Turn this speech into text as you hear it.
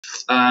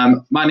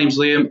My name's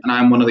Liam and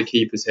I'm one of the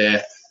keepers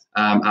here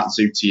at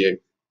Zoo2U.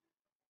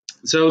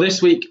 So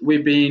this week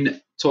we've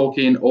been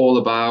talking all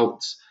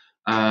about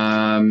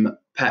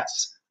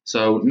pets.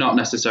 So not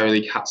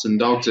necessarily cats and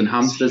dogs and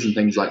hamsters and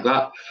things like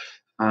that.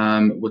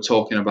 We're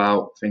talking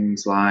about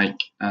things like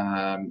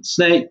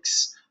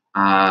snakes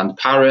and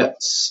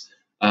parrots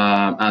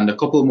and a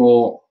couple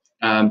more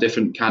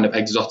different kind of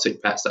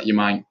exotic pets that you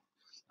might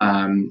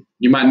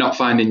not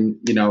find in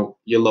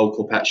your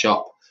local pet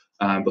shop.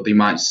 But you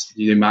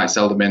might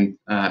sell them in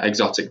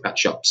exotic pet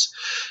shops.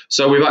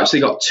 So we've actually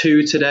got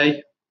two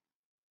today,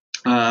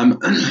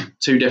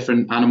 two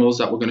different animals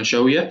that we're going to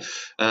show you.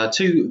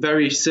 Two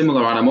very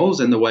similar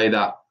animals in the way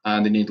that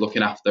they need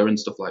looking after and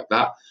stuff like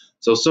that.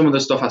 So some of the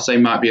stuff I say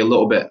might be a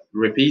little bit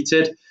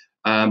repeated,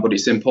 but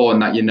it's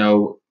important that you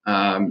know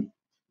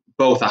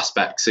both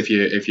aspects. If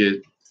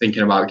you're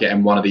thinking about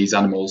getting one of these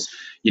animals,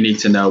 you need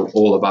to know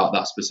all about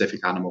that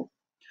specific animal.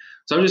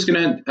 So I'm just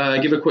going to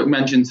give a quick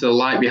mention to the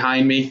light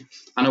behind me.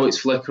 I know it's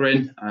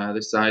flickering,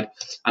 this side.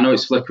 I know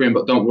it's flickering,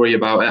 but don't worry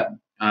about it.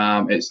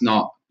 It's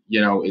not,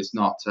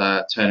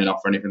 turning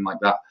off or anything like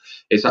that.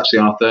 It's actually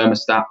on a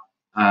thermostat,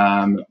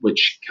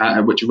 which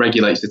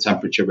regulates the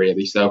temperature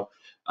really. So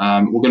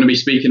we're going to be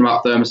speaking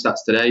about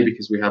thermostats today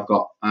because we have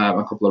got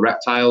a couple of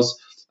reptiles.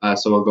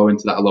 So I'll go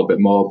into that a little bit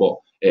more, but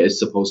it is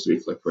supposed to be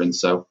flickering.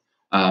 So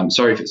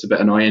sorry if it's a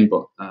bit annoying,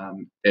 but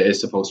it is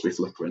supposed to be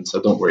flickering.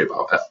 So don't worry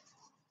about it.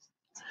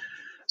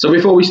 So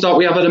before we start,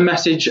 we have had a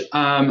message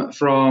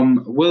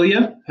from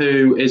William,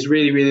 who is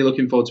really, really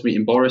looking forward to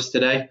meeting Boris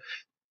today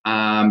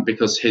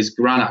because his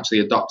gran actually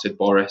adopted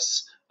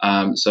Boris.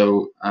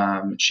 So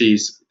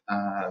she's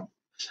gone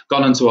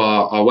onto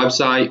our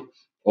website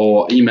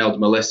or emailed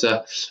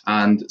Melissa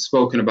and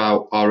spoken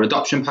about our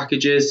adoption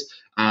packages,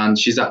 and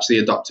she's actually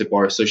adopted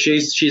Boris. So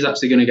she's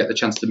actually going to get the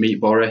chance to meet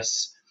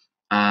Boris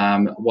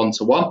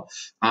one-to-one.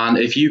 And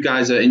if you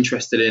guys are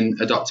interested in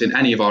adopting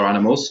any of our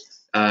animals,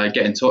 get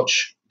in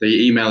touch.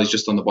 The email is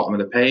just on the bottom of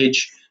the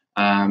page,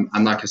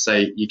 and like I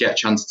say, you get a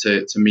chance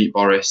to meet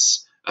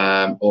Boris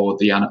or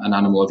an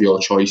animal of your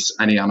choice,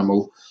 any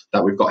animal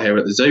that we've got here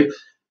at the zoo,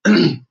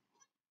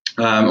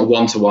 a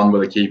one-to-one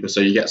with a keeper.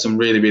 So you get some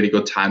really, really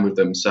good time with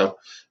them. So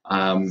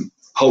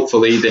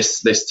hopefully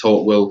this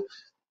talk will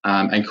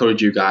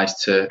encourage you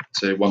guys to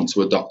want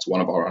to adopt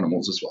one of our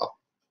animals as well.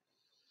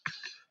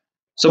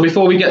 So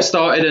before we get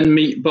started and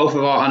meet both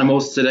of our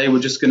animals today,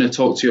 we're just going to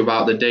talk to you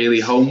about the daily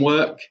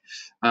homework.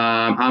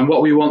 And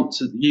what we want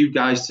you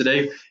guys to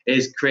do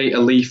is create a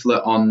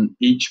leaflet on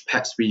each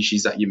pet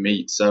species that you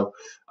meet. So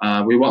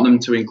we want them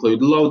to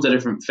include loads of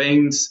different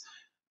things,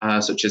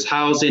 such as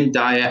housing,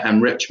 diet,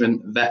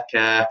 enrichment, vet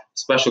care,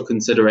 special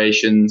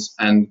considerations,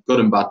 and good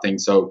and bad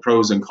things, so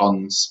pros and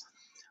cons.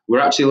 We're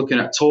actually looking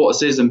at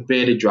tortoises and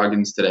bearded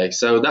dragons today.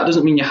 So that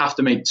doesn't mean you have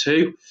to make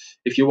two.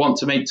 If you want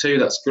to make two,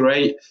 that's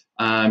great.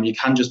 You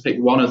can just pick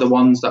one of the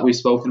ones that we've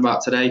spoken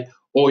about today,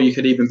 or you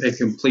could even pick a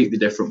completely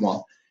different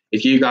one.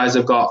 If you guys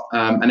have got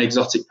an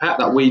exotic pet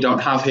that we don't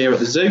have here at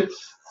the zoo,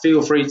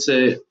 feel free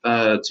to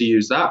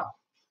use that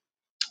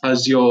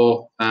as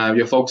your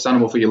focus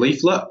animal for your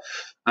leaflet,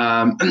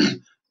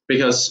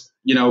 because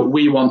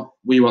we want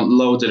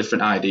loads of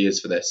different ideas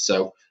for this.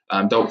 So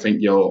don't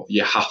think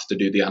you have to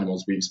do the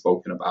animals we've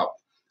spoken about.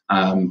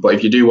 But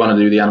if you do want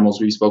to do the animals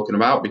we've spoken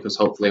about, because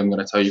hopefully I'm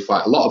going to tell you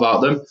quite a lot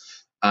about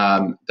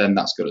them, then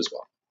that's good as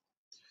well.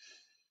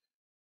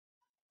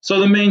 So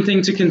the main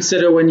thing to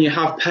consider when you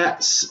have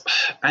pets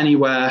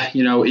anywhere,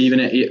 even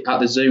at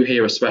the zoo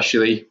here,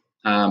 especially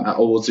at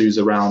all zoos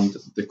around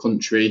the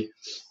country,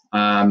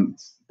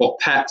 but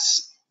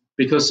pets,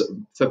 because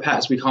for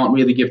pets we can't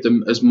really give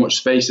them as much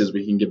space as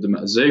we can give them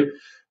at a zoo.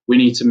 We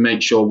need to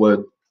make sure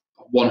we're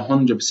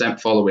 100%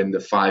 following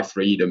the 5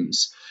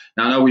 freedoms.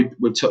 Now I know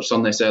we've touched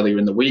on this earlier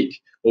in the week,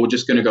 but we're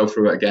just going to go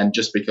through it again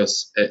just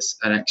because it's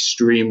an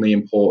extremely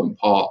important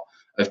part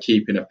of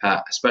keeping a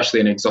pet, especially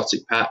an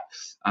exotic pet,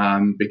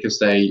 because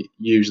they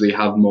usually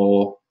have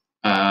more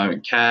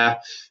care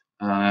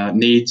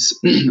needs.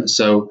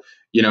 So,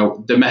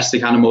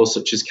 domestic animals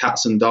such as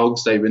cats and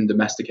dogs, they've been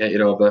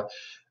domesticated over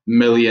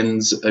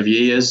millions of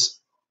years.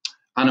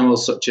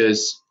 Animals such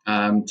as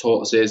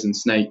tortoises and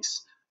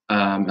snakes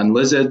and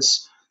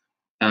lizards,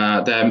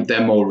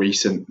 they're more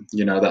recent,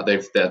 that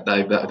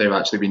they've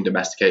actually been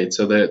domesticated.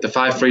 So the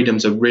 5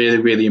 freedoms are really,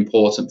 really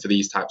important for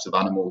these types of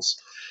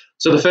animals.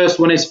 So the first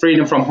one is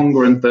freedom from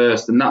hunger and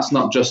thirst, and that's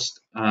not just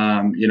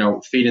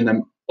feeding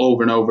them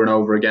over and over and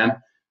over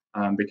again,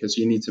 because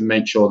you need to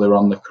make sure they're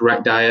on the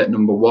correct diet.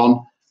 Number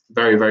 1,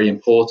 very, very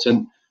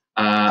important,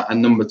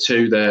 and number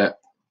 2,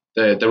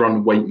 they're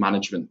on weight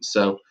management.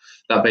 So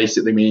that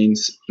basically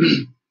means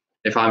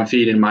if I'm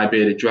feeding my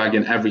bearded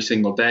dragon every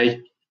single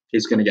day,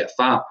 he's going to get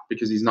fat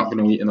because he's not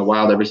going to eat in the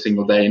wild every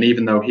single day. And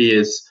even though he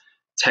is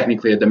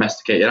technically a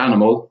domesticated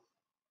animal,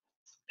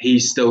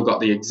 he's still got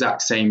the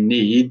exact same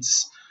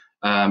needs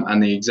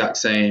and the exact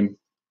same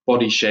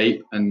body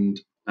shape and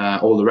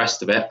all the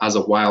rest of it as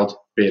a wild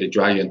bearded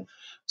dragon.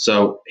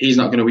 So he's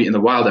not going to eat in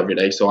the wild every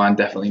day, so I'm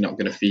definitely not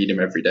going to feed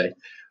him every day.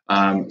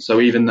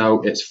 So even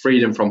though it's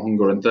freedom from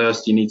hunger and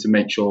thirst, you need to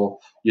make sure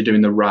you're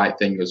doing the right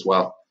thing as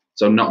well.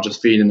 So not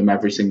just feeding them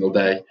every single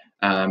day,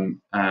 and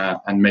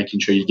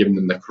making sure you're giving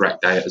them the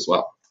correct diet as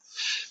well.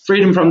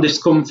 Freedom from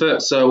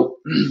discomfort. So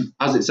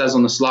as it says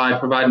on the slide,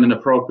 providing an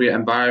appropriate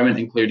environment,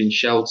 including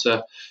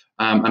shelter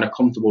and a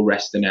comfortable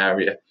resting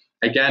area.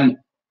 Again,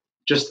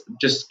 just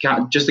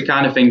the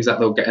kind of things that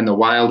they'll get in the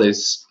wild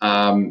is,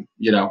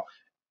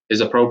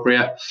 is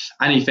appropriate.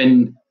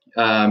 Anything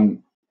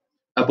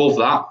above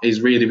that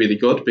is really, really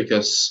good,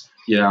 because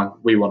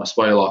we want to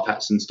spoil our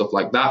pets and stuff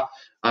like that.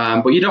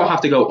 But you don't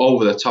have to go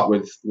over the top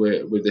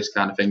with this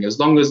kind of thing, as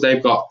long as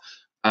they've got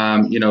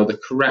the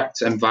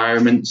correct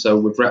environment. So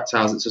with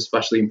reptiles, it's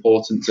especially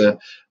important to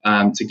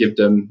give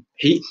them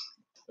heat,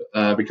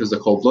 because they're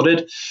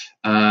cold-blooded,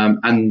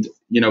 and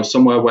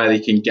somewhere where they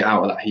can get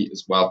out of that heat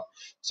as well.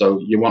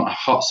 So you want a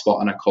hot spot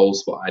and a cold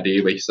spot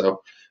ideally.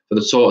 So for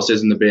the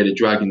tortoises and the bearded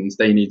dragons,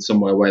 they need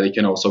somewhere where they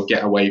can also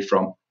get away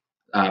from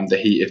the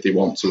heat if they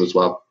want to as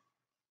well.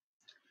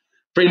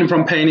 Freedom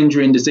from pain,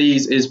 injury, and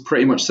disease is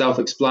pretty much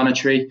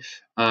self-explanatory.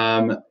 We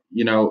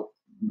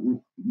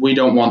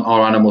don't want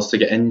our animals to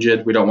get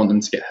injured. We don't want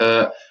them to get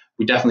hurt.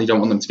 We definitely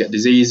don't want them to get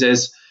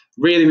diseases.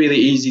 Really, really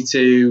easy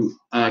to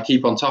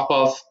keep on top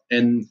of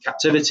in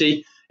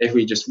captivity if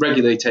we just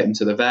regularly take them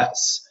to the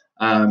vets,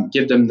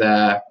 give them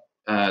their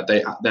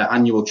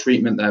annual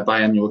treatment, their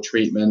biannual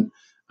treatment,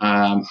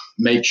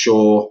 make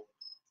sure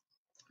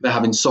they're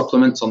having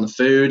supplements on the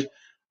food.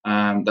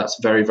 That's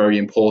very, very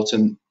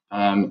important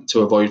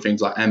to avoid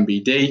things like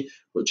MBD,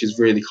 which is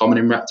really common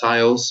in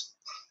reptiles.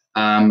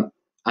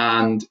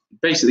 And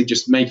basically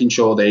just making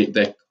sure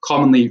they're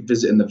commonly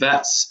visiting the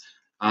vets.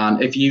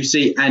 And if you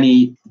see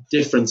any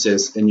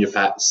differences in your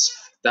pets,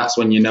 that's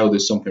when you know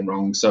there's something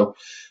wrong. So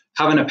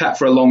having a pet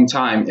for a long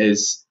time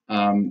is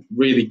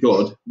really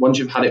good. Once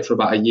you've had it for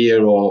about a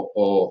year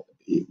or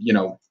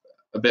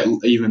a bit,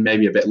 even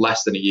maybe a bit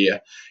less than a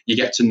year, you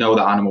get to know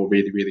that animal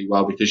really, really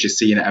well, because you're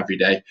seeing it every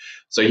day.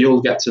 So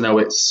you'll get to know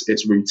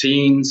its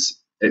routines,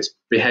 its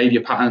behavior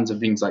patterns and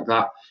things like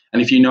that.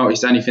 And if you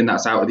notice anything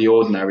that's out of the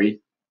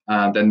ordinary,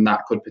 then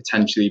that could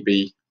potentially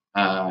be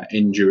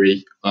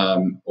injury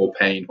or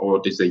pain or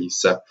disease.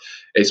 So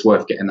it's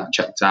worth getting that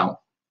checked out.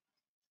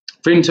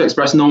 Freedom to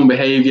express normal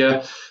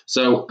behavior.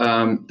 So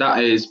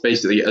that is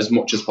basically as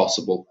much as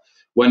possible.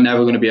 We're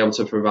never going to be able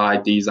to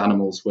provide these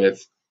animals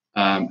with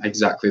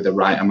exactly the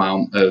right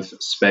amount of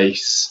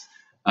space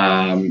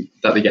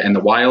that they get in the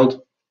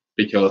wild,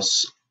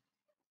 because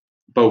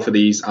both of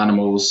these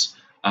animals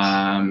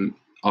they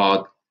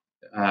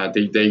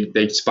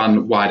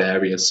span wide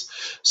areas.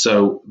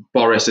 So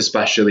Boris,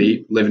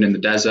 especially living in the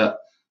desert,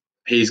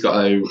 he's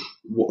got to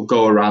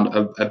go around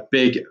a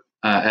big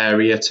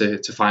area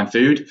to find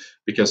food,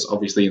 because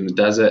obviously in the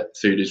desert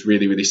food is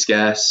really, really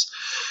scarce,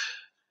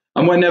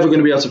 and we're never going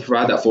to be able to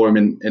provide that for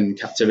him in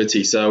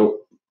captivity.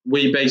 So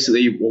we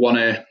basically want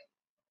to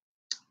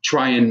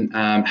try and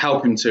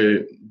help him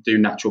to do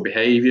natural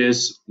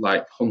behaviors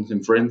like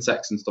hunting for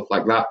insects and stuff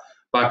like that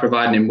by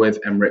providing him with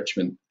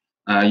enrichment.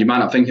 You might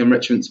not think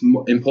enrichment's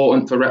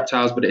important for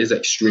reptiles, but it is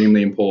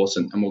extremely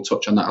important, and we'll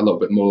touch on that a little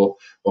bit more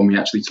when we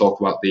actually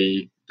talk about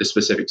the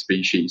specific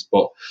species.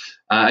 But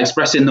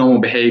expressing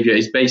normal behavior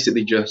is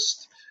basically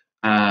just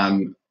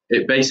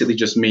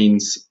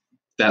means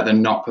that they're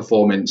not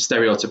performing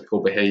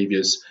stereotypical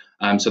behaviors,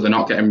 so they're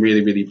not getting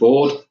really, really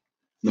bored.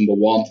 Number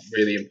one,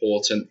 really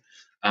important.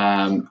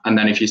 And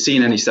then if you've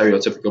seen any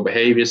stereotypical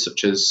behaviors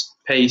such as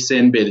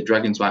pacing, bearded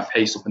dragons might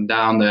pace up and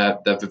down their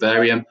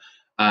vivarium.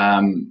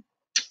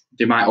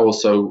 They might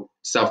also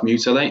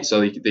self-mutilate,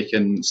 so they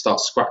can start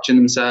scratching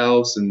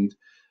themselves, and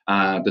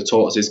the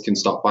tortoises can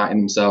start biting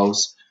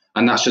themselves.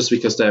 And that's just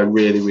because they're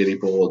really, really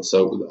bored.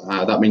 So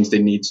that means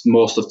they need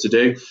more stuff to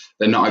do.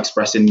 They're not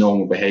expressing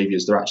normal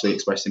behaviors. They're actually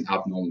expressing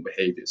abnormal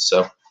behaviors.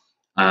 So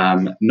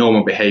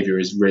normal behavior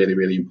is really,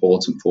 really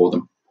important for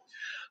them.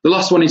 The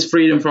last one is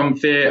freedom from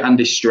fear and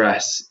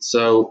distress.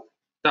 So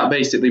that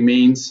basically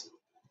means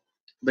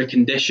the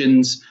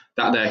conditions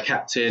that they're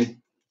kept in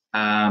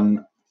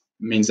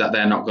means that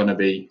they're not going to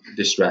be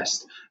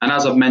distressed. And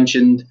as I've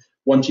mentioned,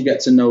 once you get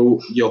to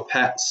know your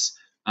pets,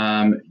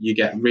 you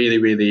get really,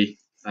 really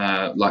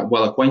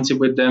well acquainted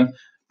with them.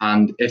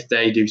 And if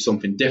they do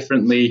something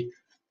differently,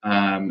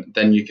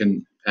 then you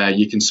can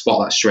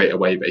spot that straight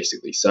away,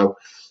 basically. So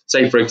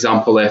say, for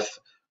example, if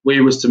we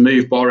was to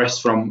move Boris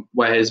from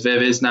where his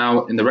Viv is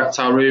now in the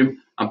reptile room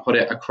and put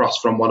it across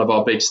from one of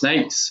our big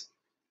snakes,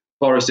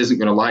 Boris isn't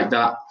going to like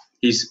that.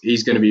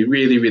 He's going to be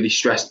really, really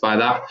stressed by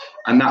that.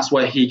 And that's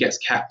where he gets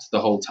kept the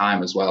whole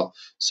time as well.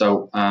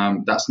 So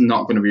that's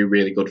not going to be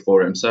really good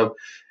for him. So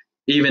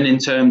even in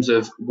terms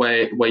of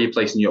where you're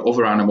placing your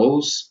other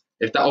animals,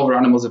 if that other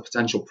animal is a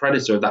potential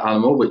predator of that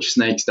animal, which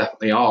snakes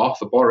definitely are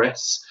for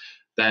Boris,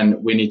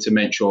 then we need to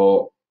make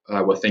sure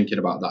we're thinking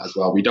about that as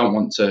well. We don't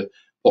want to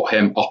put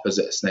him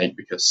opposite a snake,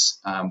 because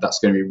that's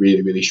going to be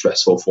really, really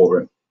stressful for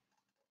him.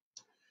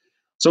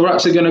 So we're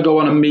actually going to go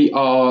on and meet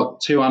our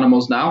two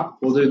animals now.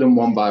 We'll do them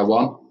one by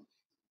one.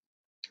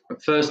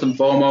 But first and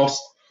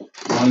foremost,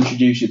 I'll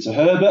introduce you to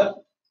Herbert.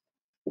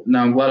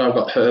 Now I'm glad I've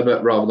got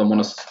Herbert rather than one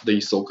of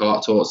these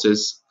sulcata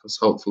tortoises, because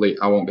hopefully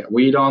I won't get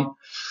weed on.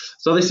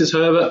 So this is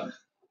Herbert.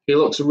 He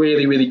looks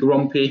really, really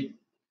grumpy,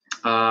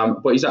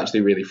 but he's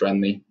actually really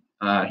friendly.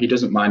 He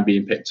doesn't mind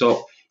being picked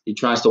up. He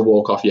tries to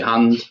walk off your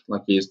hand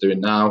like he is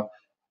doing now,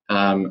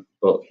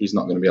 but he's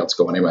not going to be able to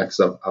go anywhere because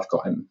I've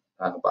got him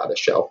by the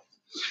shell.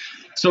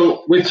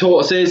 So with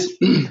tortoises,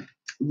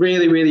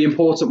 really, really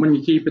important when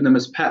you're keeping them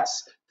as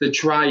pets to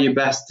try your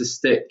best to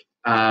stick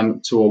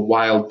to a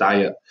wild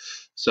diet.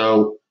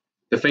 So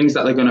the things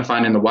that they're going to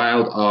find in the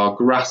wild are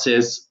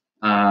grasses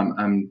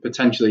and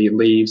potentially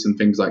leaves and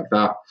things like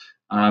that.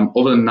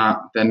 Other than that,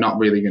 they're not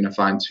really going to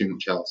find too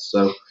much else.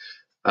 So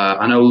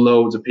I know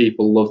loads of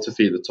people love to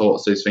feed the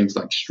tortoises things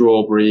like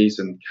strawberries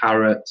and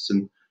carrots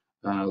and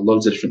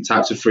loads of different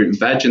types of fruit and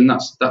veg, and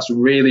that's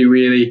really,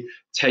 really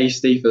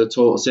tasty for the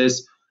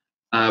tortoises,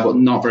 but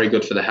not very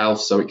good for the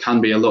health. So it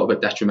can be a little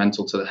bit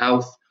detrimental to the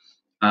health.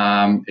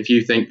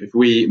 If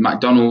we eat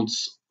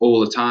McDonald's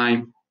all the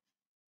time,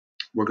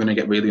 we're going to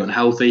get really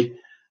unhealthy.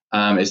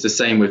 It's the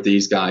same with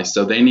these guys.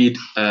 So they need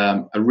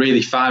a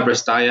really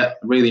fibrous diet,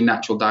 a really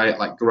natural diet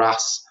like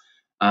grass.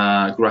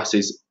 Grass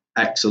is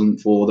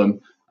excellent for them,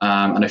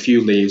 and a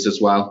few leaves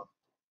as well.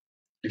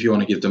 If you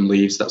want to give them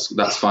leaves,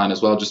 that's fine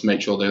as well. Just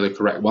make sure they're the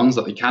correct ones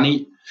that they can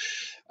eat.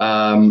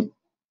 And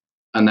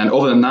then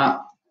other than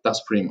that,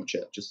 that's pretty much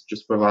it.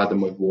 Just provide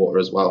them with water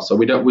as well. So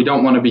we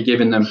don't want to be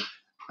giving them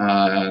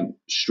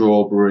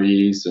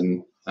strawberries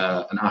and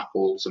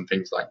apples and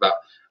things like that.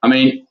 I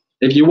mean,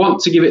 if you want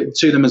to give it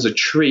to them as a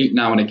treat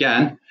now and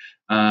again,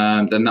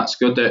 then that's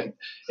good.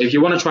 If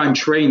you want to try and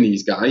train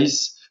these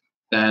guys,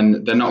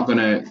 then they're not going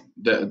to.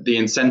 The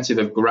incentive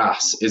of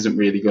grass isn't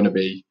really going to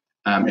be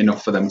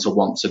enough for them to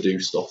want to do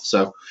stuff.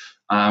 So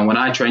when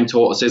I train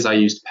tortoises, I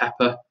used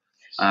pepper.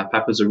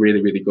 Pepper's a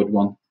really, really good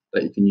one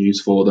that you can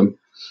use for them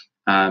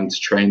to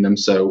train them.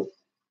 So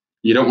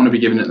you don't want to be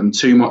giving it them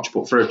too much,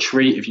 but for a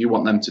treat, if you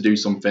want them to do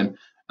something,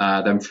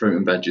 then fruit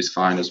and veg is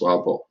fine as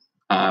well.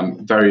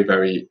 But very,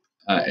 very,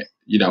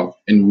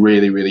 in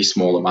really, really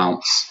small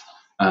amounts.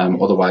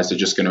 Otherwise, they're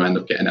just going to end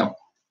up getting ill.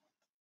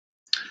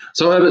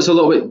 So Herbert's a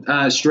little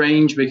bit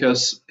strange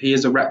because he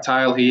is a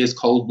reptile. He is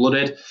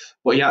cold-blooded,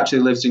 but he actually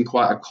lives in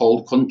quite a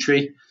cold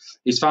country.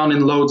 He's found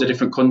in loads of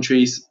different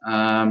countries.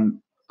 A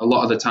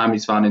lot of the time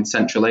he's found in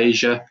Central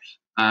Asia,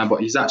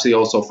 but he's actually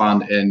also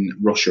found in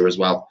Russia as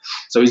well.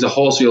 So he's a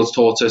Horsefield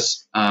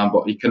tortoise,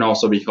 but he can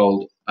also be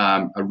called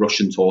a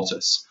Russian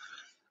tortoise.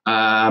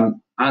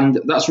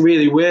 And that's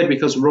really weird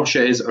because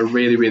Russia is a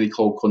really, really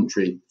cold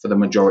country for the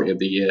majority of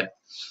the year.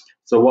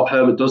 So what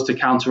Herbert does to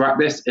counteract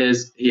this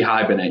is he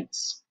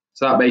hibernates.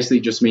 So that basically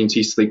just means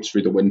he sleeps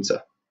through the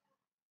winter.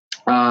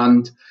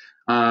 And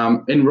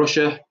in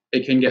Russia,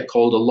 it can get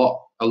cold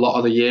a lot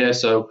of the year.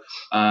 So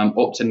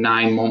up to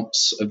 9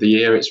 months of the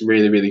year, it's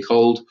really, really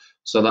cold.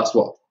 So that's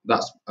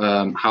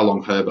how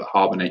long Herbert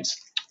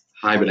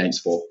hibernates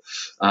for.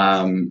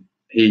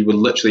 He will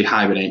literally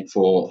hibernate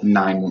for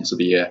 9 months of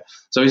the year.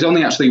 So he's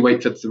only actually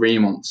awake for 3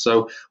 months.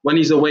 So when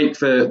he's awake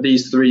for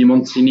these 3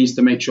 months, he needs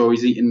to make sure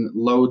he's eating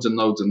loads and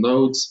loads and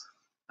loads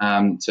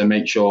to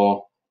make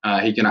sure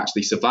he can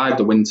actually survive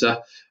the winter.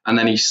 And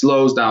then he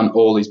slows down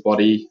all his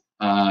body,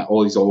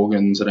 all his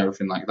organs and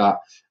everything like that.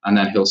 And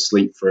then he'll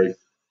sleep through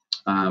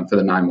for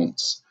the 9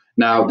 months.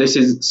 Now, this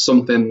is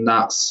something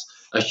that's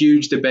a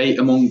huge debate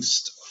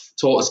amongst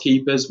tortoise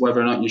keepers,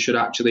 whether or not you should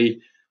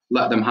actually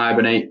let them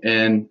hibernate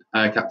in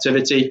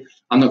captivity.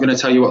 I'm not going to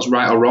tell you what's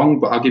right or wrong,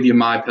 but I'll give you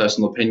my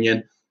personal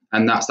opinion,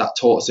 and that's that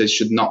tortoises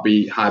should not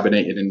be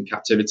hibernated in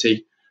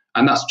captivity.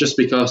 And that's just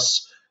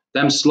because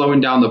them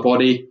slowing down the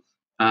body,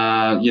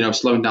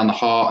 slowing down the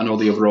heart and all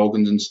the other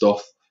organs and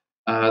stuff,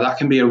 that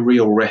can be a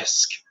real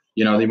risk.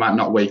 They might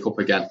not wake up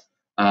again.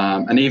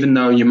 And even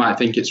though you might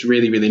think it's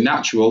really, really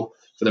natural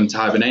for them to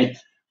hibernate,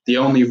 the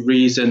only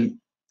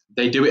reason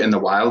they do it in the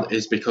wild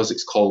is because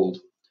it's cold.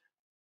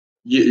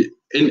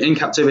 In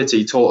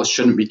captivity, tortoise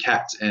shouldn't be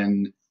kept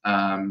in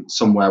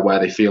somewhere where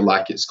they feel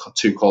like it's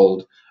too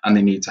cold and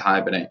they need to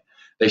hibernate.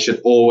 They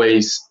should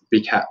always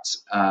be kept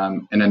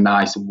in a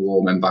nice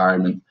warm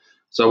environment.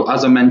 So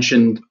as I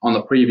mentioned on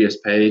the previous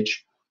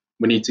page,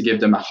 we need to give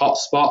them a hot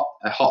spot,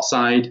 a hot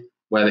side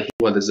where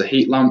there's a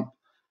heat lamp,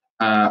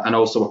 and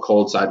also a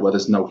cold side where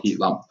there's no heat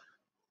lamp.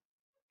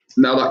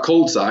 Now that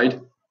cold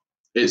side,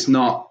 it's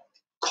not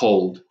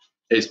cold.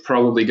 It's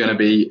probably going to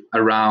be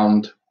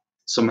around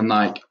something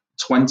like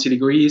 20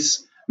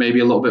 degrees, maybe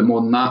a little bit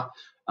more than that.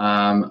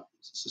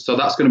 So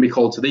that's going to be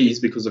cold to these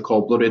because they're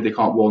cold-blooded. They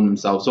can't warm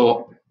themselves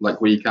up like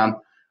we can.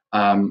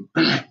 And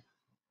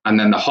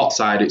then the hot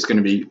side, it's going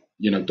to be,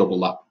 double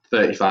that,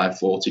 35,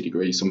 40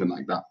 degrees, something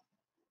like that.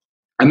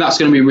 And that's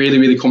going to be really,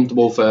 really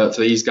comfortable for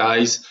these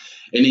guys.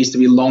 It needs to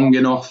be long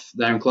enough,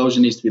 their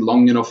enclosure needs to be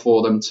long enough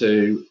for them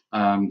to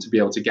be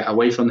able to get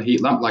away from the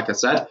heat lamp, like I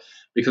said,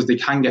 because they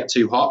can get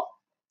too hot.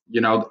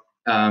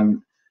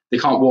 They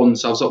can't warm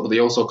themselves up, but they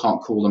also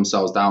can't cool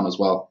themselves down as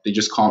well. They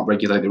just can't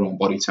regulate their own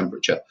body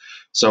temperature.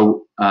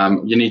 So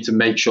you need to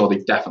make sure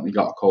they've definitely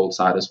got a cold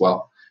side as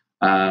well.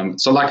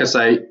 So like I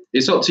say,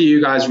 it's up to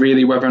you guys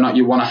really whether or not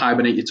you want to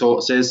hibernate your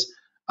tortoises.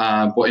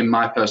 But in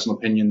my personal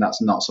opinion,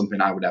 that's not something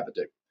I would ever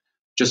do,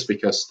 just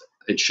because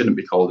it shouldn't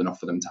be cold enough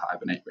for them to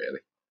hibernate really.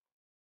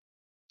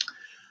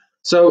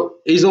 So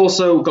he's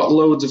also got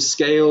loads of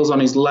scales on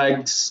his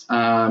legs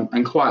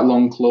and quite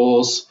long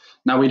claws.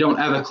 Now we don't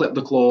ever clip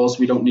the claws.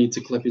 We don't need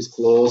to clip his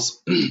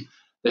claws.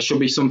 There should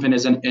be something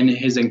in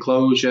his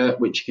enclosure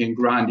which he can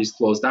grind his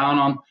claws down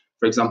on.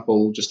 For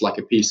example, just like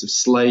a piece of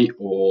slate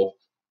or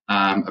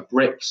a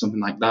brick,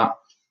 something like that.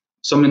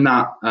 Something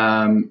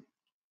that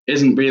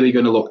isn't really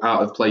going to look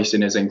out of place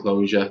in his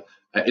enclosure,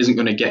 isn't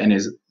going to get in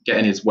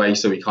his way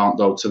so he can't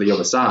go to the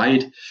other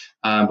side,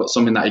 but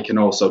something that he can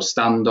also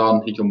stand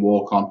on, he can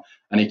walk on,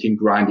 and he can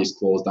grind his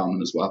claws down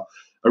on as well.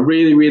 A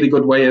really, really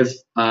good way of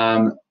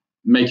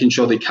making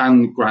sure they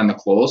can grind the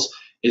claws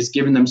is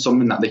giving them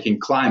something that they can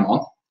climb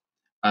on,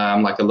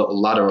 like a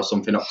little ladder or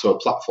something up to a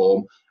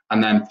platform,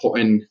 and then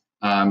putting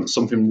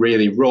something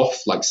really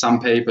rough, like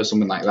sandpaper,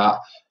 something like that,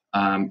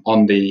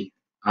 on the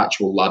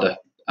actual ladder.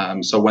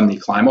 So when they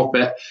climb up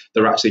it,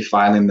 they're actually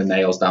filing the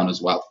nails down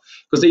as well.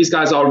 Because these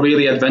guys are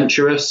really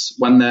adventurous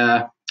when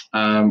they're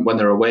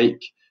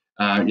awake.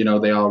 You know,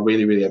 they are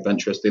really, really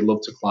adventurous. They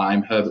love to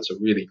climb. Herbert's a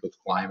really good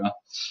climber.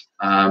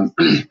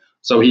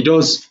 So he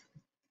does.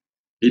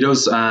 You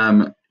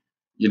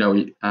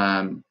know,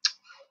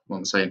 what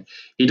I'm saying.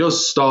 He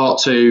does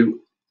start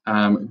to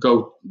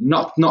go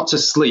not to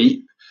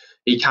sleep.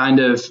 He kind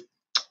of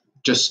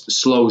just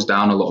slows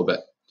down a little bit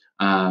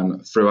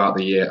throughout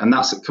the year, and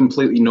that's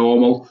completely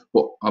normal.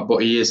 But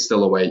he is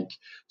still awake.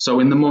 So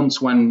in the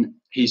months when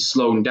he's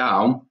slowing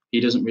down, he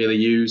doesn't really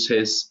use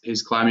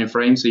his climbing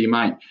frame. So you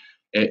might,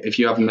 if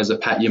you have him as a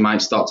pet, you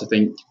might start to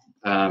think,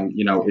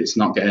 you know, it's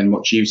not getting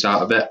much use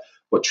out of it.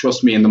 But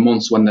trust me, in the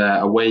months when they're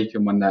awake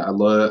and when they're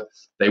alert,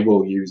 they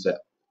will use it.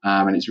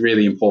 And it's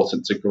really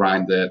important to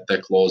grind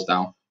their claws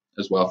down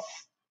as well.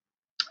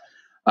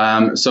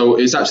 So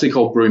it's actually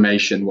called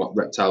brumation, what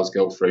reptiles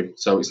go through.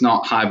 So it's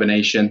not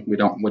hibernation. We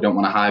don't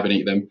want to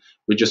hibernate them.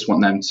 We just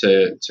want them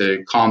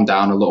to calm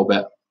down a little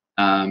bit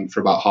for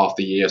about half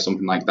the year,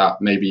 something like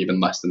that, maybe even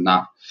less than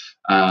that,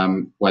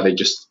 where they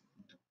just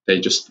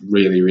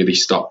really, really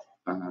stop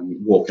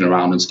walking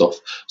around and stuff.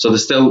 So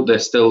they're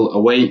still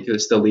awake, they're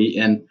still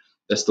eating,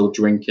 they're still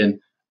drinking,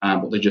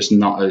 but they're just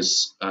not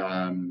as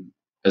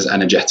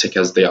energetic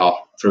as they are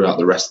throughout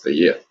the rest of the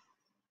year.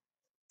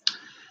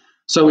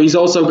 So he's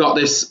also got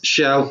this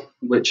shell,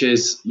 which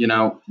is, you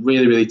know,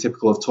 really, really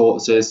typical of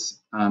tortoises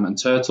and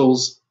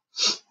turtles.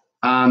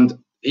 And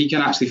he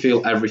can actually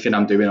feel everything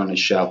I'm doing on his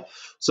shell.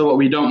 So what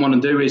we don't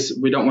want to do is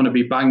we don't want to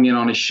be banging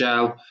on his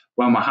shell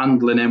when we're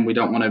handling him. We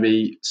don't want to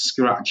be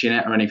scratching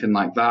it or anything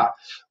like that.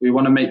 We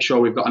want to make sure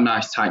we've got a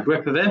nice tight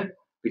grip of him,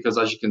 because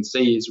as you can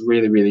see, he's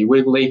really, really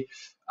wiggly.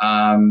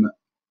 And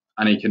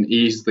he can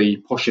easily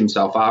push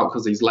himself out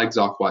because his legs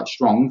are quite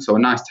strong. So a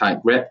nice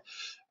tight grip.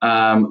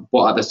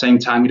 But at the same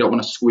time, we don't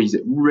want to squeeze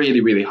it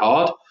really, really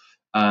hard.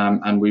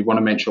 And we want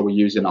to make sure we're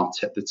using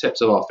the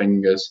tips of our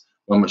fingers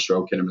when we're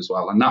stroking them as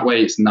well. And that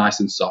way it's nice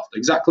and soft.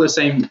 Exactly the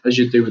same as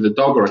you do with a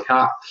dog or a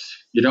cat.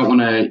 You don't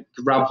want to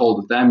grab hold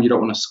of them. You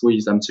don't want to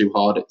squeeze them too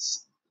hard.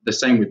 It's the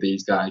same with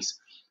these guys.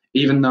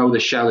 Even though the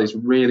shell is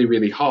really,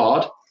 really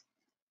hard,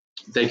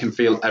 they can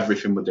feel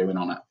everything we're doing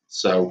on it.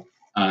 So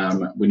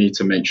we need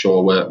to make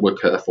sure we're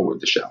careful with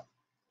the shell.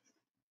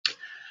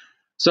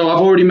 So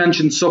I've already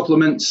mentioned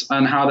supplements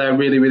and how they're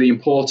really, really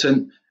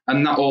important,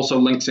 and that also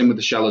links in with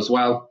the shell as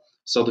well.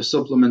 So the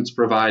supplements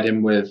provide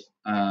him with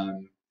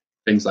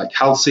things like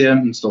calcium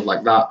and stuff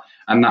like that,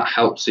 and that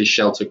helps his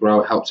shell to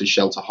grow, it helps his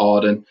shell to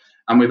harden.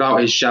 And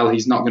without his shell,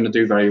 he's not going to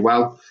do very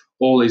well.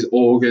 All his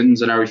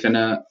organs and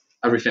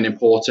everything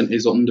important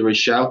is under his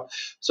shell.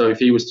 So if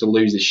he was to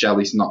lose his shell,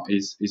 he's not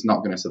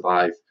going to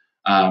survive.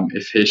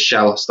 If his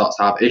shell starts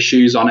to have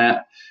issues on it,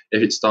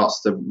 if it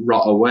starts to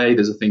rot away,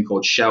 there's a thing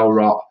called shell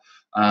rot,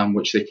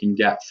 which they can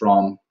get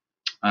from,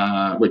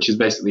 which is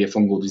basically a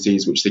fungal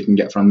disease, which they can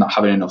get from not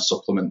having enough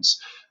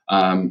supplements.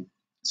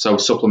 So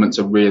supplements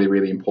are really,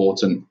 really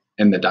important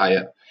in the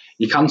diet.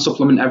 You can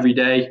supplement every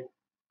day,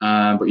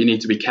 but you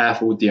need to be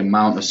careful with the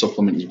amount of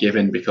supplement you're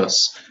giving,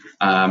 because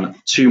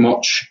too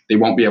much, they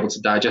won't be able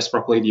to digest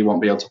properly, you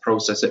won't be able to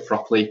process it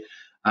properly,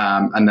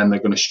 and then they're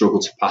going to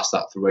struggle to pass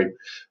that through.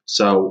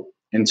 So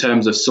in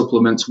terms of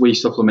supplements, we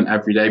supplement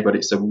every day, but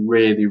it's a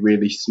really,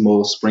 really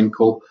small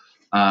sprinkle.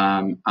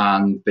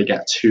 And they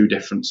get 2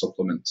 different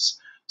supplements.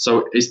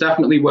 So it's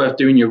definitely worth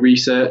doing your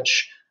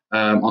research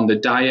on the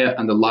diet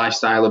and the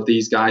lifestyle of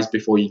these guys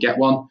before you get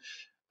one.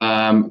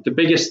 The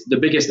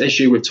biggest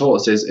issue with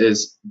tortoises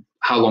is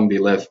how long they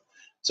live.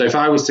 So if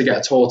I was to get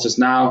a tortoise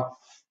now,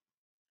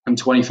 I'm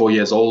 24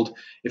 years old.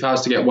 If I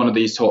was to get one of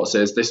these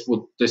tortoises,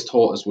 this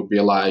tortoise would be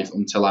alive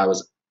until I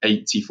was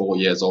 84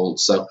 years old.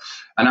 So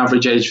an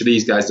average age for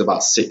these guys is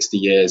about 60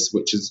 years,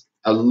 which is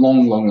a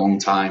long, long, long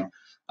time.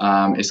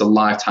 It's a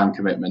lifetime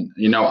commitment.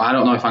 You know, I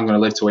don't know if I'm going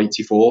to live to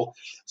 84,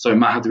 so it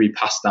might have to be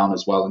passed down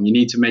as well. And you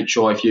need to make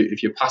sure if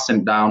you're passing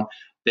it down,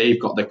 they've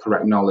got the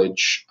correct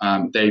knowledge.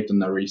 They've done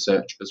their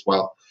research as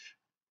well.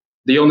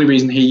 the only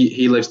reason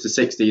he lives to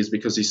 60 is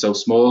because he's so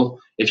small.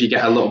 If you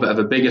get a little bit of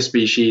a bigger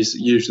species,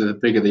 usually the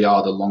bigger they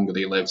are, the longer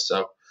they live.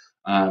 So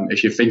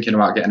if you're thinking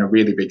about getting a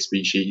really big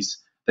species,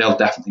 they'll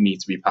definitely need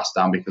to be passed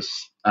down, because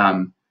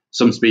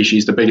some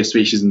species, the biggest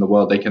species in the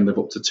world, they can live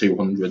up to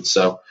 200.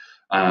 So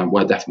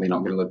we're definitely not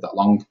going to live that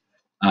long.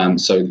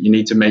 So you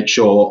need to make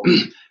sure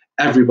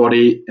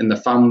everybody in the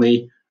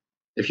family,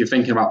 if you're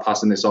thinking about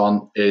passing this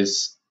on,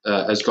 has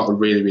got a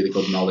really, really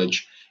good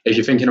knowledge. If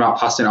you're thinking about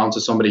passing it on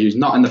to somebody who's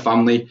not in the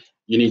family,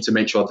 you need to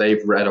make sure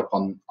they've read up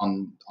on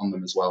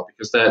them as well,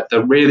 because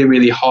they're really,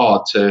 really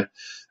hard to.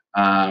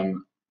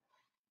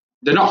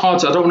 They're not hard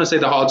to. I don't want to say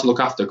they're hard to look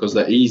after, because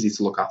they're easy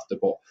to look after,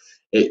 but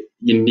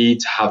you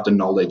need to have the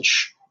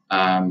knowledge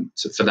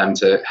for them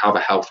to have a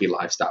healthy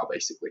lifestyle,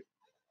 basically.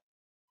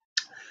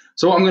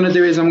 So what I'm going to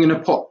do is I'm going to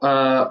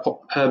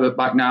pop Herbert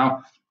back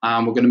now.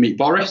 We're going to meet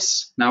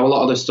Boris. Now, a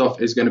lot of the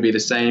stuff is going to be the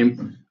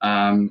same,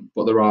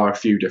 but there are a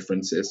few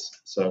differences.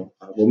 So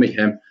we'll meet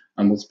him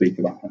and we'll speak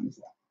about him as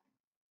well.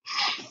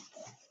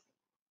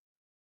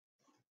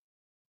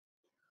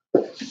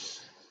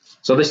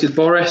 So this is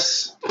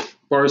Boris.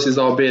 Boris is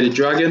our bearded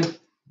dragon.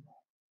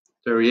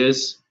 There he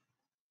is.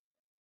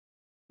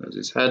 There's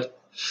his head.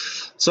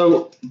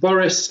 So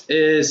Boris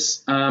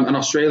is an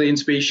Australian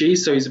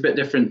species, so he's a bit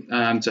different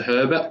to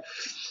Herbert.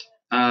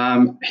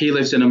 He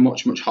lives in a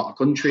much, much hotter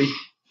country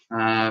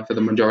for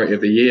the majority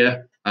of the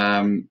year.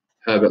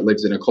 Herbert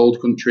lives in a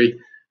cold country.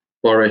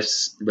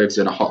 Boris lives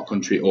in a hot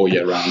country all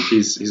year round.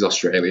 He's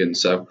Australian,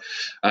 so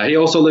he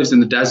also lives in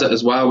the desert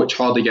as well, which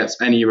hardly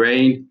gets any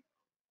rain,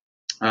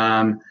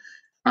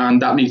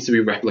 and that needs to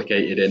be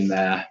replicated in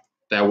their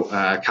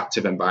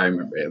captive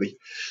environment, really.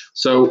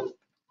 So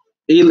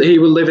he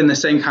will live in the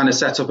same kind of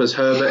setup as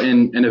Herbert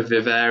in a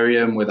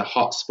vivarium with a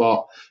hot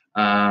spot,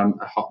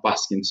 a hot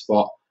basking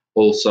spot,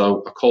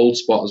 also a cold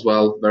spot as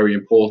well, very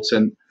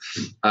important,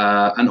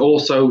 and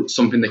also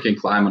something they can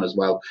climb on as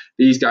well.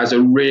 These guys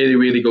are really,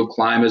 really good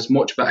climbers,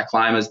 much better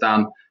climbers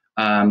than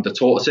the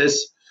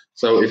tortoises.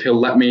 So if he'll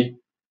let me,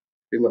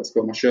 let's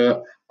go my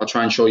shirt, I'll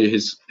try and show you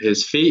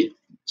his feet.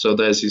 So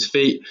there's his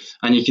feet,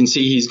 and you can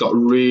see he's got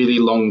really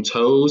long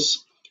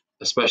toes,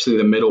 especially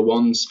the middle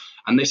ones.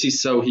 And this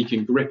is so he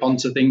can grip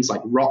onto things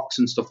like rocks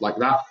and stuff like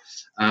that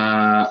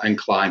and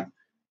climb.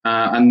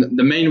 And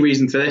the main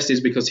reason for this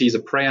is because he's a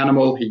prey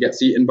animal. He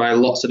gets eaten by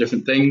lots of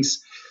different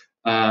things,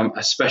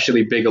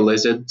 especially bigger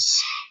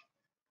lizards.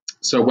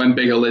 So when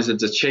bigger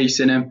lizards are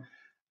chasing him,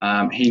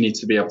 he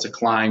needs to be able to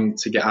climb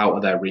to get out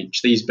of their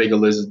reach. These bigger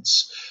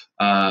lizards,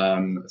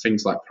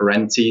 things like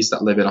parentes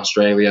that live in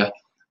Australia,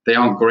 they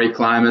aren't great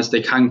climbers.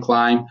 They can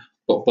climb,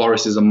 but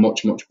Boris is a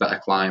much, much better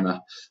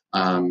climber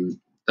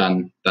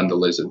than the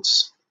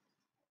lizards,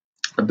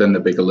 than the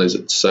bigger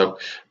lizards. So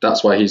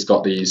that's why he's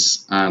got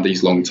these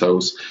long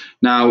toes.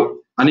 Now,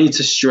 I need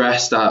to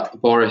stress that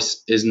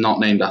Boris is not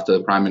named after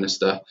the Prime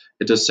Minister.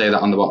 It does say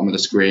that on the bottom of the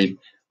screen.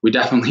 We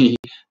definitely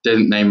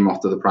didn't name him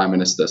after the Prime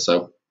Minister,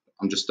 so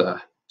I'm just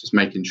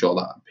making sure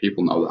that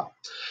people know that.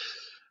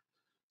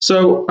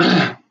 So,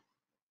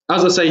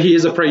 as I say, he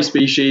is a prey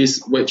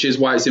species, which is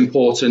why it's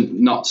important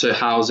not to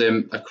house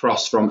him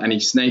across from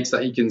any snakes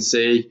that he can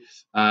see,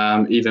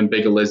 even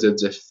bigger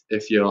lizards.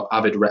 If you're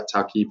avid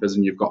reptile keepers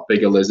and you've got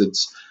bigger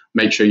lizards,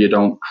 make sure you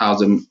don't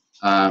house him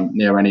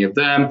near any of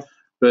them.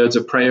 Birds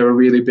of prey are a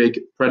really big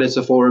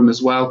predator for him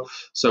as well.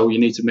 So you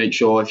need to make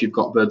sure if you've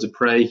got birds of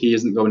prey, he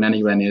isn't going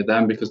anywhere near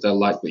them, because they'll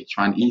likely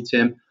try and eat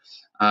him.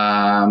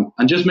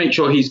 And just make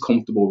sure he's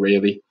comfortable,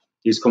 really.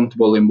 He's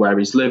comfortable in where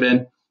he's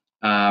living,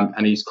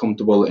 and he's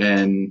comfortable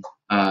in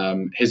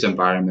his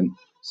environment.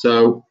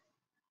 So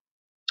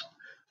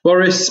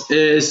Boris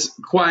is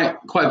quite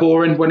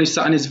boring when he's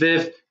sat in his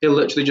viv. He'll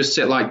literally just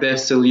sit like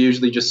this. He'll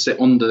usually just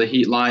sit under the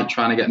heat light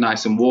trying to get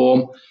nice and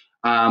warm.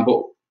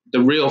 But the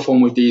real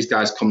fun with these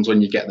guys comes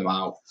when you get them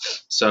out.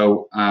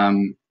 So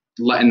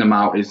letting them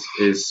out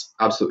is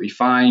absolutely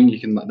fine. You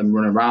can let them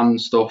run around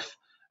and stuff,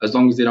 as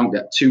long as they don't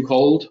get too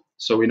cold.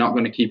 So we're not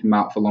going to keep him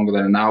out for longer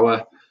than an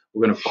hour.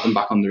 We're going to put him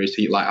back under his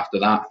heat light after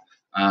that.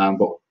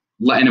 But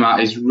letting him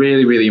out is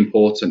really, really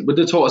important. With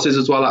the tortoises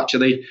as well,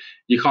 actually,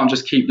 you can't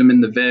just keep them in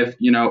the viv.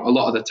 You know, a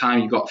lot of the time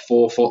you've got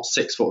 4 foot,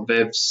 6 foot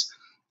vivs.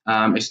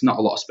 It's not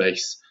a lot of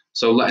space.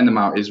 So letting them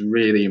out is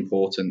really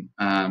important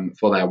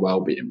for their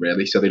well-being,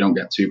 really, so they don't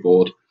get too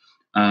bored.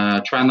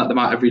 Try and let them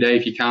out every day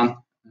if you can.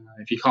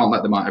 If you can't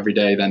let them out every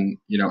day, then,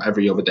 you know,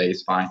 every other day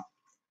is fine.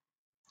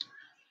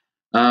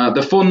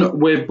 The fun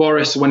with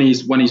Boris when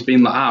he's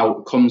been let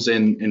out comes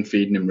in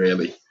feeding him,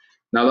 really.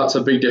 Now, that's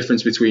a big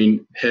difference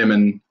between him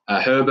and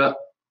Herbert.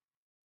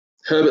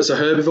 Herbert's a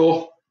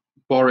herbivore.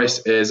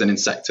 Boris is an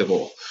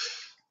insectivore.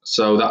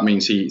 So that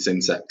means he eats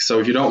insects. So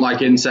if you don't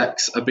like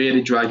insects, a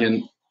bearded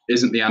dragon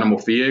isn't the animal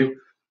for you.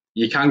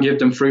 You can give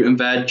them fruit and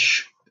veg.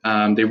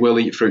 They will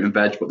eat fruit and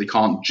veg, but they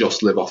can't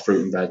just live off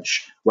fruit and veg,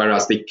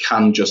 whereas they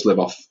can just live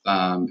off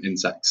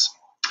insects.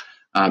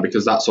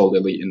 Because that's all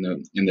they'll eat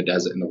in the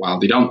desert, in the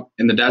wild. They don't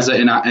in the desert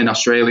in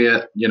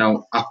Australia. You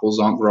know, apples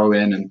aren't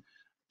growing and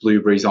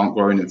blueberries aren't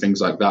growing and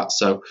things like that.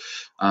 So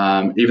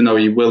even though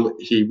he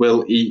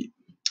will eat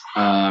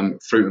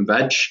fruit and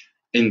veg.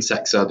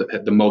 Insects are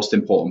the most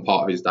important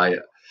part of his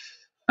diet.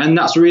 And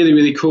that's really,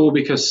 really cool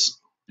because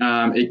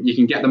you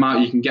can get them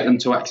out, you can get them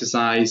to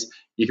exercise,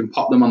 you can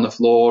pop them on the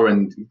floor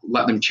and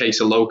let them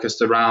chase a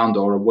locust around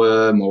or a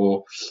worm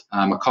or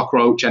a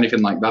cockroach,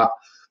 anything like that.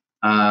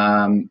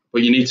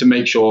 But you need to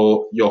make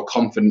sure you're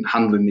confident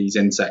handling these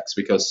insects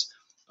because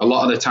a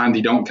lot of the time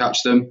they don't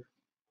catch them.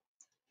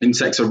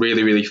 Insects are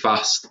really, really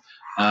fast.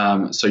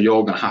 So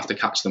you're going to have to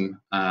catch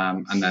them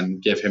and then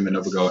give him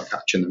another go at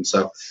catching them.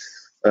 So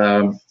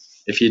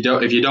if you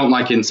don't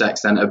like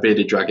insects, then a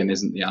bearded dragon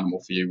isn't the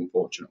animal for you,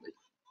 unfortunately.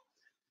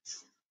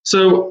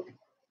 So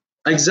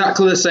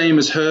exactly the same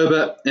as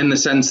Herbert in the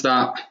sense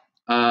that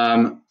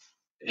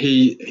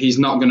he's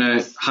not going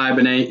to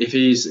hibernate if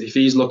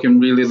he's looking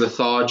really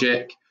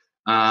lethargic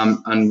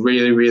and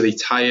really, really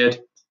tired.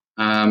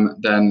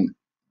 Then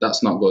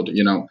that's not good.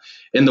 You know,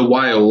 in the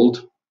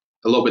wild,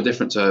 a little bit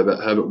different to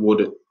Herbert. Herbert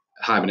would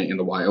hibernate in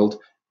the wild.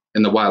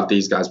 In the wild,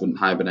 these guys wouldn't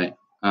hibernate.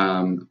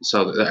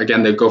 So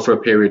again, they go for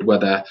a period where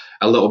they're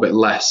a little bit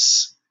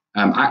less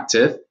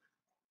active,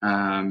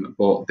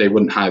 but they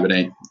wouldn't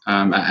hibernate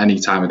at any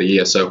time of the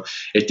year. So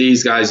if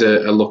these guys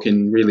are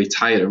looking really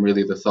tired and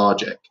really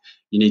lethargic,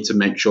 you need to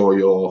make sure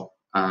your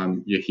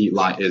heat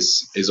light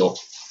is up.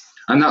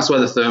 And that's where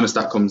the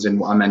thermostat comes in,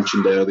 what I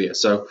mentioned earlier.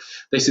 So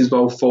this is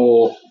both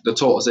for the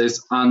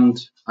tortoises and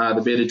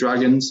the bearded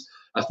dragons.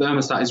 A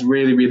thermostat is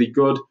really, really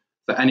good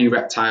for any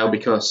reptile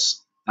because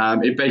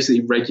it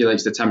basically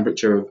regulates the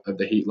temperature of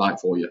the heat light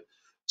for you.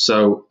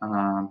 So,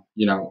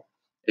 you know,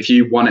 if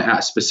you want it at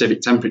a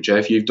specific temperature,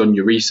 if you've done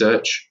your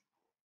research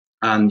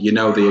and you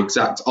know the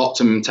exact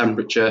optimum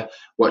temperature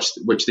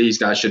which these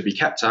guys should be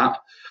kept at,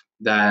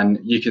 then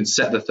you can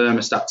set the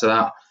thermostat to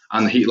that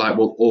and the heat light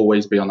will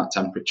always be on that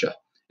temperature.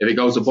 If it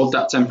goes above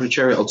that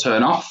temperature, it'll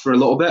turn off for a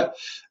little bit.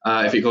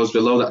 If it goes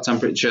below that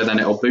temperature, then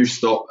it'll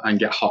boost up and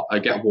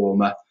get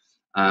warmer.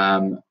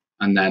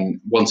 And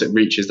then once it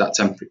reaches that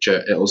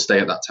temperature, it'll stay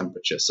at that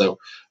temperature. So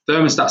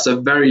thermostat's a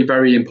very,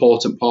 very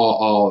important part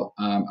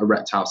of a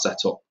reptile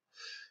setup.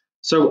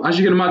 So as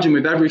you can imagine,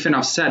 with everything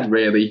I've said,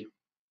 really,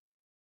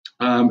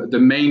 the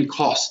main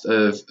cost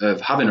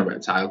of having a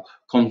reptile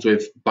comes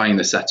with buying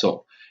the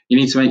setup. You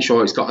need to make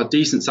sure it's got a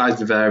decent sized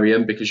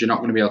vivarium because you're not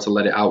going to be able to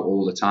let it out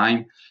all the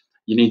time.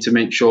 You need to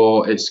make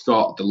sure it's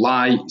got the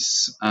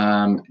lights.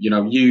 You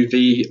know,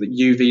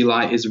 UV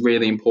light is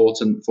really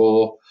important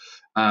for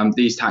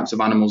these types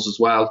of animals as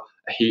well.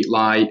 A heat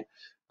light.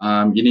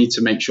 You need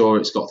to make sure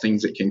it's got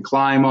things it can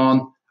climb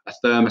on, a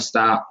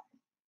thermostat,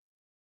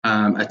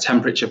 a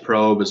temperature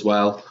probe as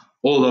well.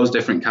 All those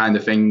different kind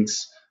of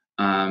things,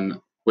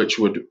 which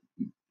would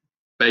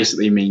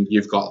basically mean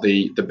you've got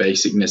the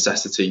basic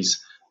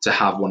necessities to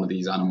have one of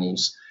these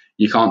animals.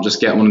 You can't just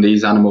get one of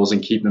these animals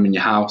and keep them in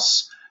your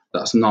house.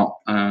 That's not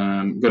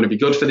going to be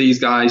good for these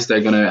guys.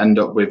 They're going to end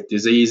up with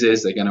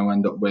diseases. They're going to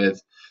end up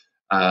with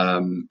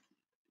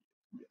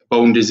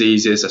bone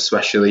diseases,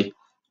 especially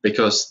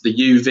because the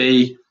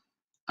UV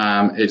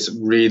is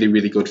really,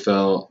 really good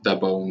for their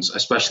bones,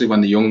 especially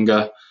when they're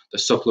younger. The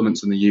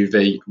supplements and the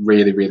UV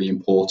really, really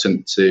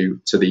important to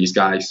these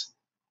guys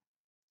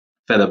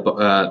for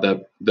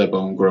their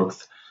bone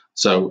growth.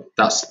 So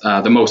that's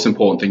the most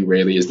important thing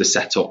really is the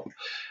setup.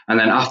 And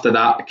then after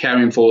that,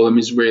 caring for them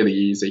is really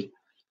easy.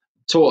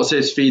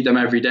 Tortoises, feed them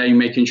every day,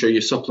 making sure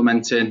you're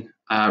supplementing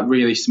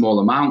really small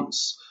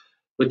amounts.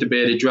 With the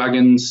bearded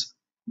dragons,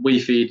 we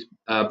feed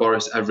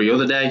Boris every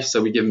other day.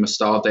 So we give him a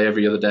starve day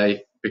every other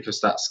day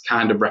because that's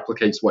kind of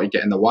replicates what you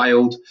get in the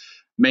wild.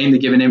 Mainly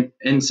giving him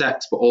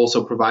insects, but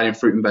also providing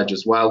fruit and veg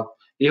as well.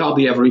 He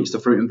hardly ever eats the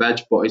fruit and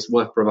veg, but it's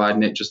worth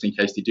providing it just in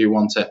case they do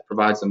want it.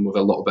 Provides them with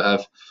a little bit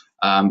of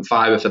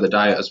fiber for the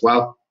diet as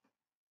well.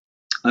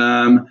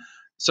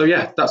 So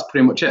yeah, that's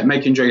pretty much it.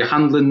 Making sure you're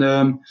handling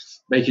them,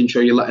 making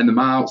sure you're letting them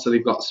out so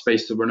they've got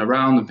space to run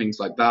around and things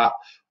like that.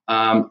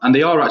 And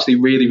they are actually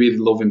really, really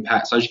loving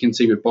pets. As you can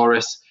see with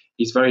Boris,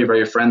 he's very,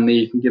 very friendly.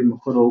 You can give him a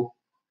cuddle.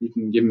 You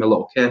can give him a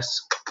little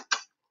kiss.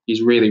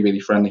 He's really, really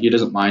friendly. He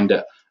doesn't mind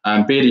it.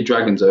 Bearded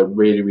dragons are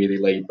really, really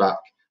laid back.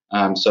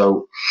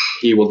 So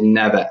he will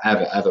never,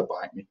 ever, ever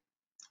bite me.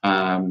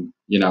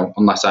 You know,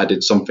 unless I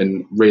did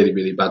something really,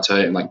 really bad to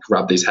him, like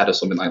grab his head or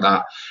something like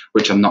that,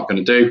 which I'm not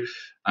going to do.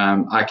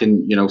 I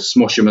can, you know,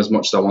 smush him as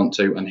much as I want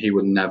to, and he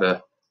would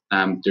never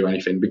do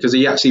anything because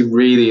he actually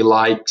really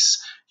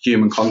likes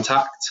human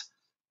contact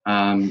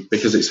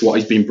because it's what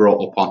he's been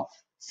brought up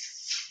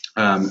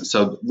on.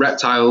 So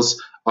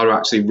reptiles are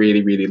actually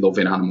really, really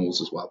loving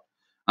animals as well.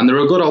 And they're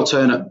a good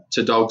alternate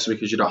to dogs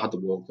because you don't have to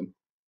walk them.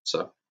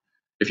 So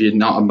if you're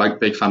not a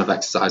big fan of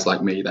exercise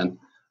like me, then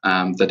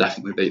they're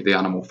definitely the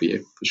animal for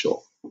you, for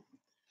sure.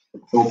 So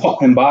we'll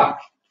pop him back.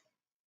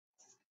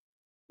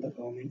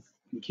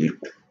 Thank you.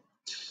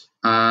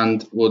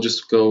 And we'll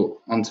just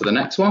go on to the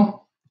next one,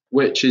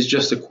 which is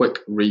just a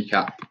quick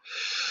recap.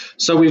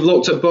 So we've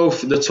looked at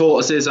both the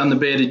tortoises and the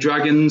bearded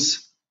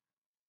dragons,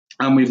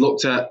 and we've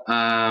looked at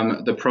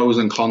the pros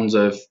and cons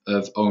of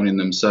owning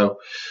them. So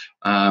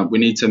we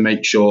need to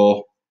make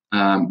sure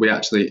we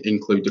actually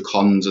include the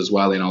cons as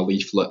well in our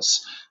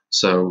leaflets.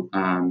 So,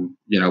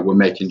 we're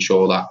making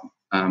sure that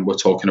we're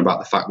talking about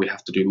the fact we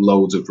have to do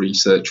loads of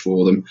research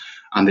for them,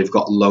 and they've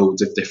got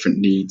loads of different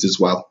needs as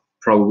well.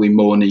 Probably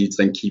more needs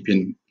than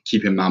keeping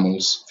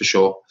mammals for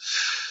sure.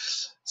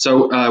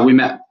 So we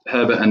met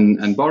Herbert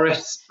and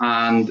Boris,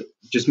 and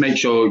just make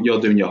sure you're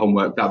doing your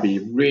homework. That'd be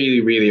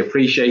really, really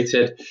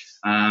appreciated.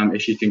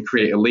 If you can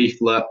create a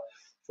leaflet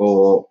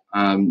for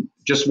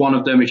just one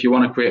of them, if you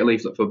want to create a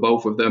leaflet for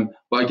both of them.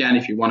 But again,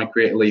 if you want to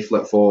create a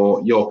leaflet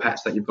for your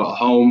pets that you've got at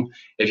home,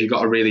 if you've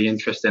got a really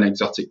interesting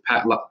exotic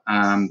pet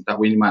that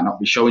we might not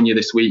be showing you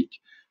this week,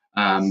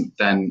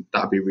 then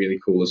that'd be really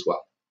cool as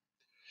well.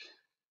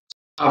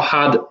 I've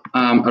had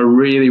a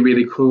really,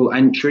 really cool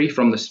entry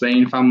from the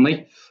Spain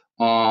family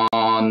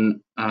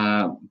on,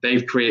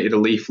 they've created a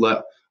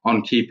leaflet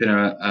on keeping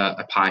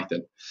a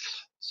python.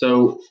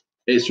 So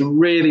it's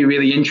really,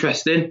 really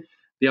interesting.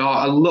 They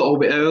are a little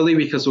bit early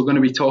because we're going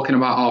to be talking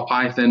about our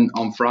python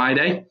on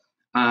Friday,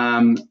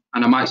 and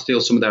I might steal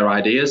some of their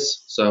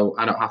ideas, so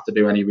I don't have to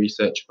do any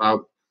research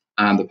about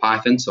the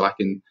python, so I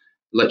can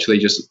literally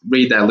just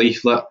read their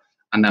leaflet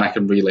and then I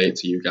can relay it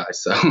to you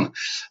guys. So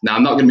now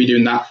I'm not going to be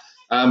doing that.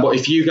 But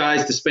if you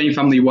guys, the Spain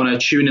family, want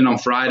to tune in on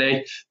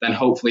Friday, then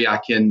hopefully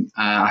I can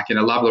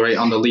elaborate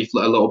on the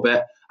leaflet a little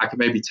bit. I can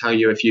maybe tell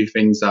you a few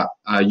things that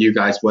you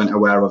guys weren't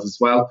aware of as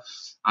well.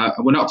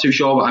 We're not too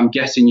sure, but I'm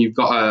guessing you've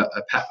got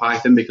a pet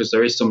python, because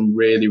there is some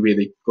really,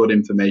 really good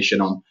information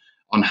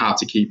on how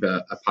to keep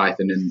a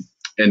python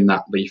in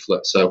that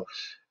leaflet. So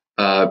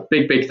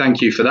big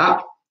thank you for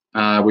that.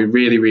 We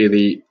really,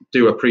 really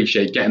do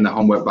appreciate getting the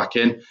homework back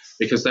in,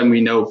 because then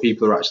we know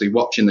people are actually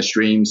watching the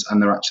streams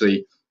and they're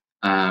actually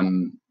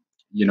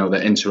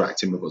they're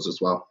interacting with us as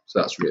well. So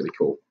that's really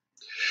cool.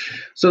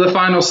 So the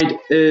final slide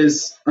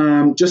is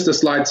just a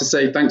slide to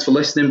say thanks for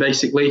listening,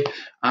 basically.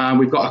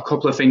 We've got a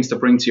couple of things to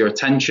bring to your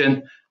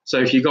attention. So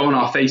if you go on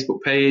our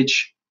Facebook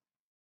page,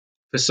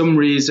 for some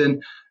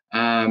reason,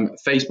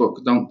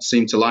 Facebook don't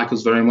seem to like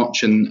us very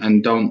much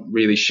and don't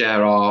really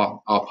share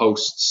our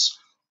posts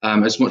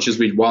as much as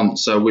we'd want.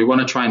 So we want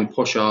to try and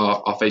push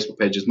our Facebook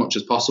page as much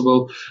as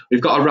possible.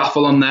 We've got a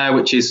raffle on there,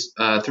 which is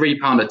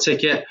 £3 a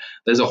ticket.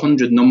 There's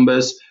 100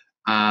 numbers.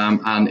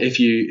 And if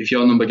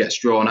your number gets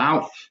drawn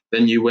out,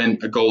 then you win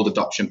a gold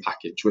adoption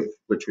package,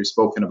 which we've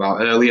spoken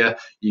about earlier.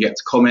 You get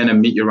to come in and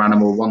meet your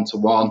animal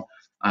one-to-one.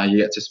 You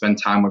get to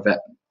spend time with it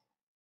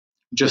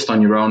just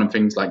on your own and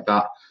things like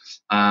that.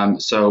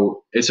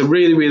 So it's a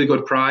really, really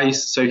good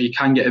prize. So if you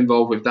can get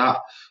involved with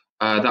that,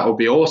 that would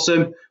be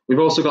awesome. We've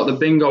also got the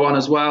bingo on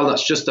as well.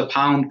 That's just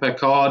 £1 per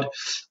card.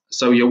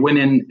 So you're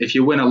winning. If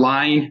you win a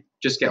line,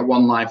 just get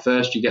one line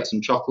first. You get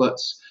some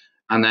chocolates.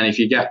 And then if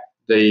you get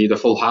the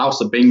full house,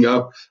 the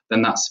bingo,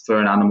 then that's for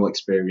an animal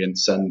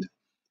experience. And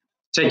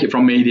take it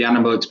from me, the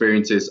animal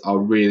experiences are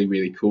really,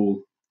 really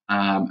cool,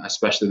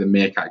 especially the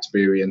meerkat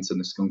experience and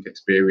the skunk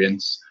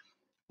experience.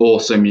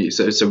 Awesome.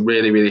 It's a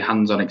really, really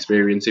hands-on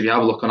experience. If you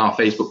have a look on our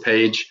Facebook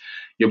page,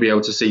 you'll be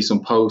able to see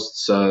some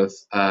posts of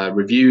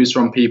reviews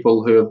from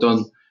people who have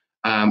done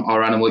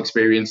our animal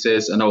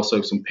experiences, and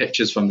also some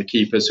pictures from the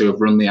keepers who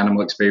have run the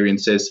animal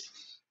experiences.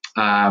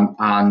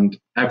 And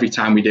every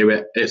time we do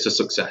it, it's a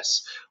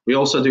success. We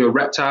also do a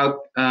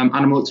reptile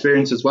animal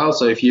experience as well.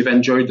 So if you've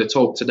enjoyed the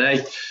talk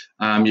today,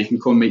 you can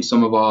come meet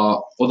some of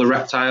our other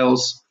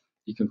reptiles.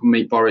 You can come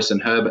meet Boris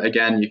and Herbert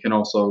again. You can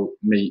also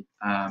meet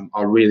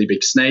our really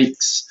big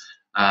snakes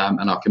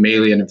and our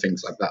chameleon and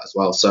things like that as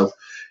well. So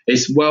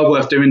it's well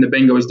worth doing. The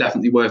bingo is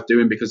definitely worth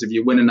doing, because if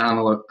you win an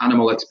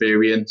animal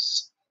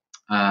experience,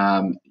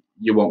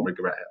 you won't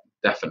regret it,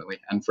 definitely.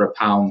 And for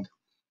 £1,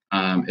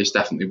 it's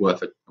definitely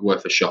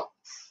worth a shot.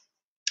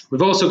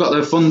 We've also got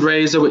the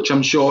fundraiser, which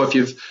I'm sure if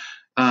you've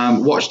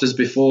watched us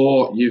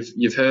before,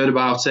 you've heard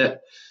about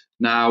it.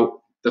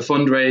 Now, the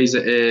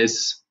fundraiser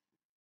is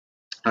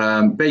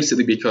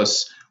basically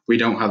because we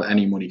don't have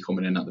any money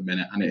coming in at the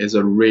minute, and it is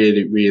a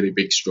really, really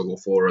big struggle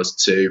for us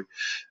to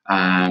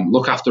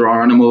look after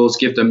our animals,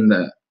 give them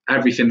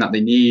everything that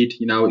they need.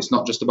 It's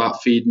not just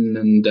about feeding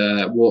and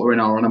watering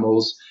our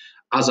animals.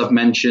 As I've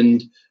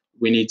mentioned,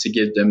 we need to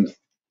give them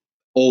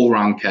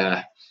all-round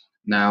care.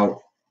 Now,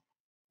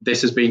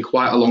 this has been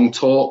quite a long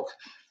talk.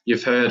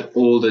 You've heard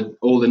all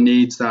the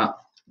needs that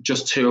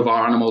just 2 of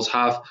our animals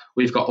have.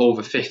 We've got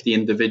over 50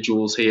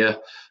 individuals here,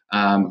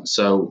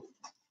 so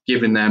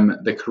giving them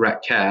the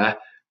correct care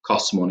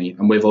costs money.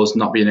 And with us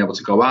not being able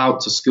to go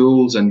out to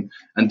schools and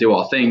do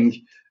our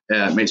thing,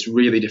 it makes it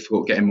really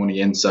difficult getting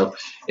money in. So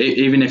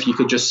even if you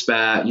could just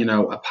spare,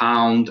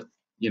 £1,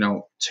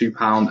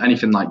 £2,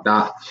 anything like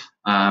that,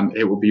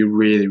 it would be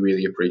really,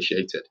 really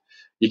appreciated.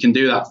 You can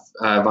do that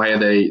via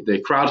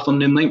the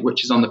crowdfunding link,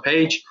 which is on the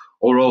page,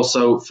 or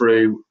also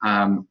through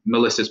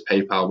Melissa's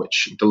PayPal,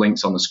 which the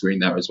link's on the screen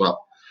there as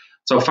well.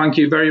 So thank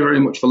you very, very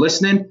much for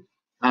listening.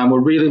 We're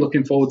really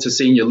looking forward to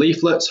seeing your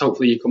leaflets.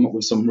 Hopefully you come up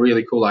with some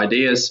really cool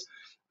ideas.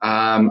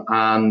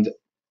 And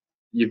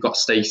you've got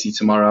Stacey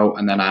tomorrow,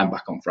 and then I'm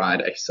back on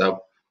Friday.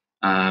 So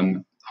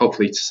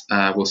hopefully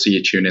we'll see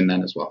you tune in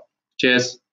then as well. Cheers.